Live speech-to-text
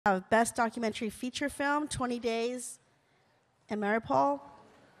Best Documentary Feature Film, 20 Days in Mariupol.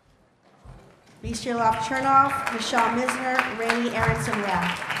 Mstyslav Chernov, Mizner and Raney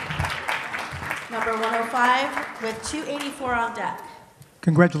Aronson-Rath. Number 105 with 284 on deck.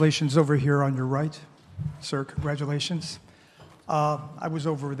 Congratulations over here on your right, sir. Congratulations. I was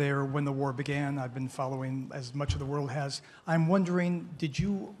over there when the war began. I've been following as much of the world has. I'm wondering, did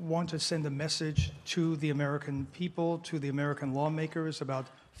you want to send a message to the American people, to the American lawmakers about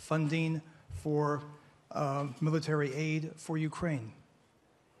funding for military aid for Ukraine?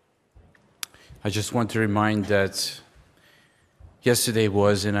 I just want to remind that yesterday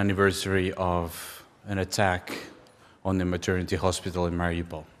was an anniversary of an attack on the maternity hospital in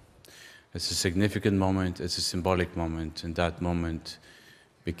Mariupol. It's a significant moment, it's a symbolic moment, and that moment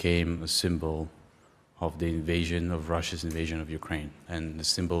became a symbol of the invasion, of Russia's invasion of Ukraine, and the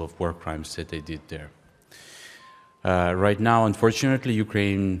symbol of war crimes that they did there. Right now, unfortunately,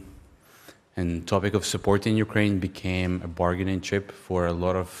 Ukraine and topic of supporting Ukraine became a bargaining chip for a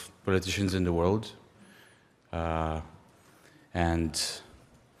lot of politicians in the world. And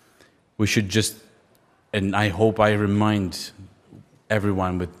we should just, and I hope I remind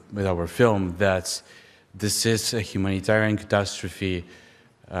everyone with our film that this is a humanitarian catastrophe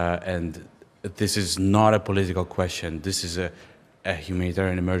and this is not a political question. This is a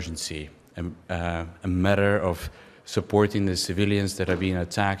humanitarian emergency, a matter of supporting the civilians that are being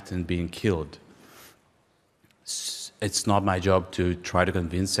attacked and being killed. It's not my job to try to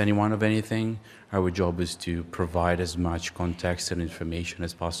convince anyone of anything. Our job is to provide as much context and information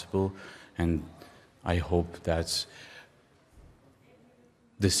as possible, and I hope that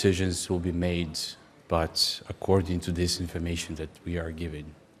decisions will be made, but according to this information that we are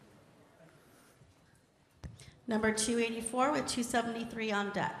given. Number 284 with 273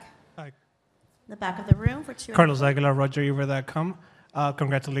 on deck. Hi. In the back of the room for 284. Carlos Aguilar, RogerEver.com.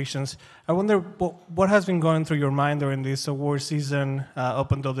 Congratulations. I wonder what has been going through your mind during this war season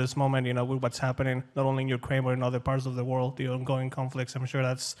up until this moment, you know, with what's happening, not only in Ukraine, but in other parts of the world, the ongoing conflicts. I'm sure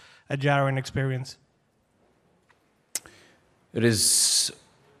that's a jarring experience. It has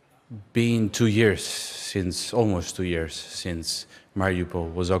been 2 years since, almost 2 years since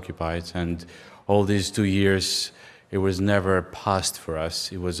Mariupol was occupied, and all these 2 years, it was never past for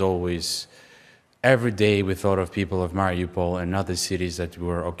us. It was always, every day we thought of people of Mariupol and other cities that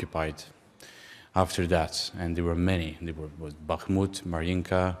were occupied after that, and there were many. There was Bakhmut,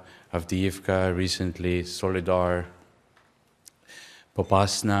 Mariinka, Avdiivka, recently, Solidar,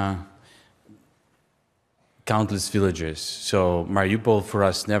 Popasna, countless villages. So Mariupol for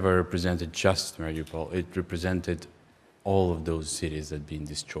us never represented just Mariupol. It represented all of those cities that had been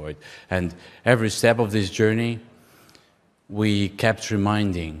destroyed. And every step of this journey, we kept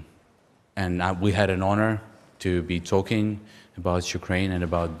reminding, and we had an honor to be talking about Ukraine and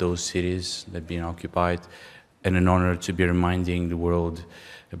about those cities that had been occupied, and an honor to be reminding the world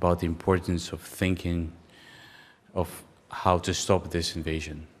about the importance of thinking of how to stop this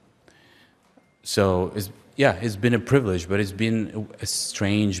invasion. So it's been a privilege, but it's been a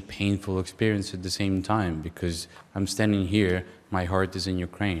strange, painful experience at the same time, because I'm standing here, my heart is in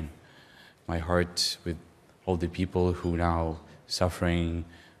Ukraine. My heart with all the people who now suffering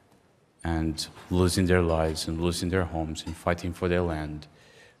and losing their lives and losing their homes and fighting for their land.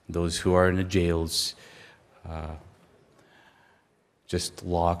 Those who are in the jails, just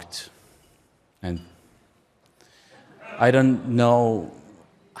locked. And I don't know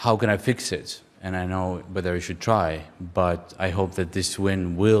how can I fix it. And I know whether I should try, but I hope that this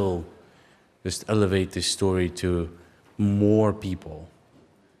win will just elevate this story to more people,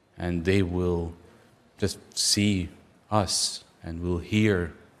 and they will just see us and will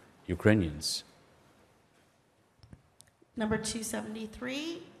hear Ukrainians. Number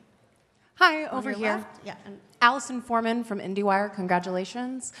 273. Hi, on over your here. left. Yeah. And Allison Foreman from IndieWire,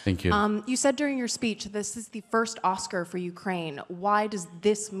 congratulations. Thank you. You said during your speech this is the first Oscar for Ukraine. Why does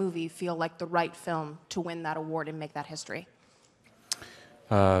this movie feel like the right film to win that award and make that history?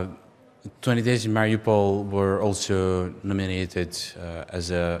 20 Days in Mariupol were also nominated as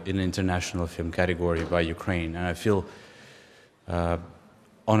in an international film category by Ukraine, and I feel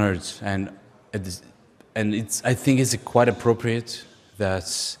honored, and I think it's quite appropriate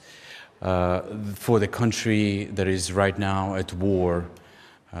that for the country that is right now at war,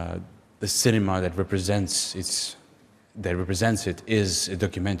 the cinema that represents it is a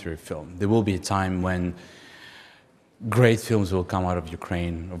documentary film. There will be a time when great films will come out of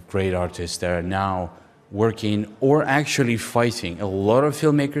Ukraine, of great artists that are now working or actually fighting. A lot of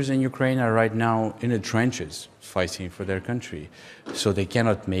filmmakers in Ukraine are right now in the trenches fighting for their country. So they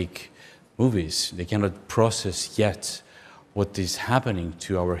cannot make movies. They cannot process yet what is happening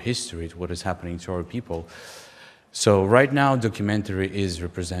to our history, what is happening to our people. So right now, documentary is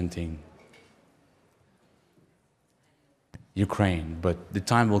representing Ukraine, but the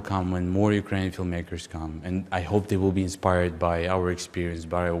time will come when more Ukrainian filmmakers come, and I hope they will be inspired by our experience,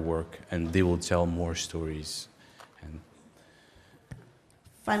 by our work, and they will tell more stories. And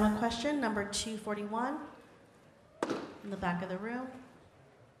Final question, number 241, in the back of the room.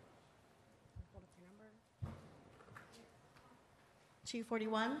 Hold your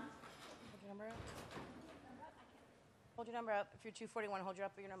number up. Hold your number up. If you're 241, hold your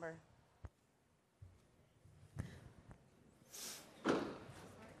number.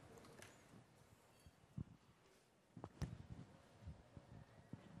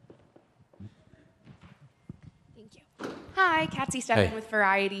 Thank you. Hi, Katzy Steffen Hey. with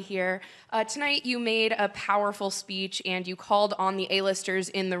Variety here. Tonight you made a powerful speech and you called on the A-listers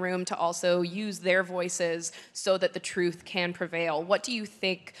in the room to also use their voices so that the truth can prevail. What do you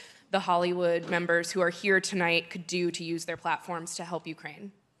think the Hollywood members who are here tonight could do to use their platforms to help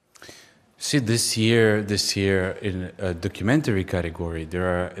Ukraine? see, this year in a documentary category, there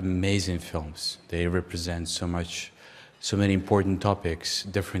are amazing films. They represent so many important topics,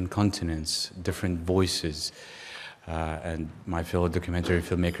 different continents, different voices. And my fellow documentary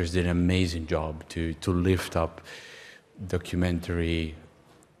filmmakers did an amazing job to lift up documentary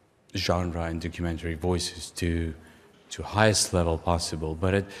genre and documentary voices to highest level possible.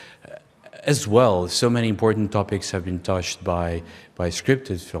 But as well, so many important topics have been touched by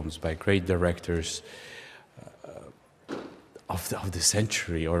scripted films, by great directors of the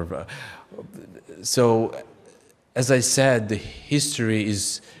century. So, as I said, the history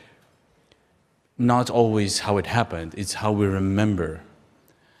is not always how it happened, it's how we remember.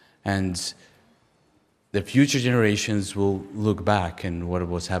 And the future generations will look back and what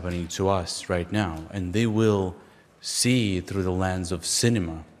was happening to us right now, and they will see through the lens of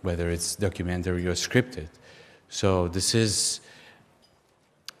cinema, whether it's documentary or scripted. So this is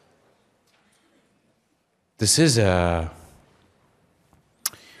a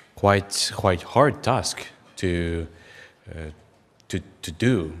quite hard task to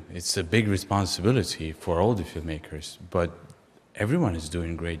do. It's a big responsibility for all the filmmakers, but everyone is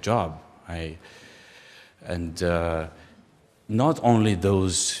doing a great job. Not only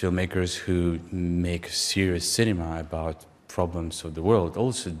those filmmakers who make serious cinema about problems of the world,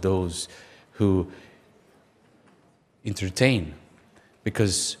 also those who entertain,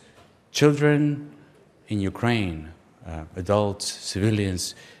 because children in Ukraine, adults,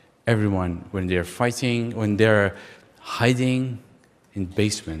 civilians, everyone, when they're fighting, when they're hiding in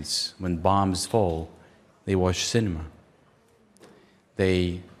basements, when bombs fall, they watch cinema.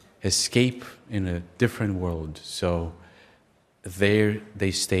 They escape in a different world, so there they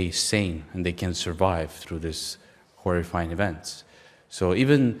stay sane and they can survive through this horrifying events. So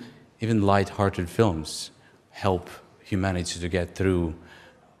even light-hearted films help humanity to get through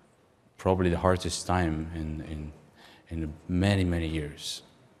probably the hardest time in many years.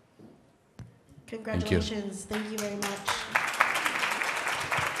 Congratulations. Thank you very much.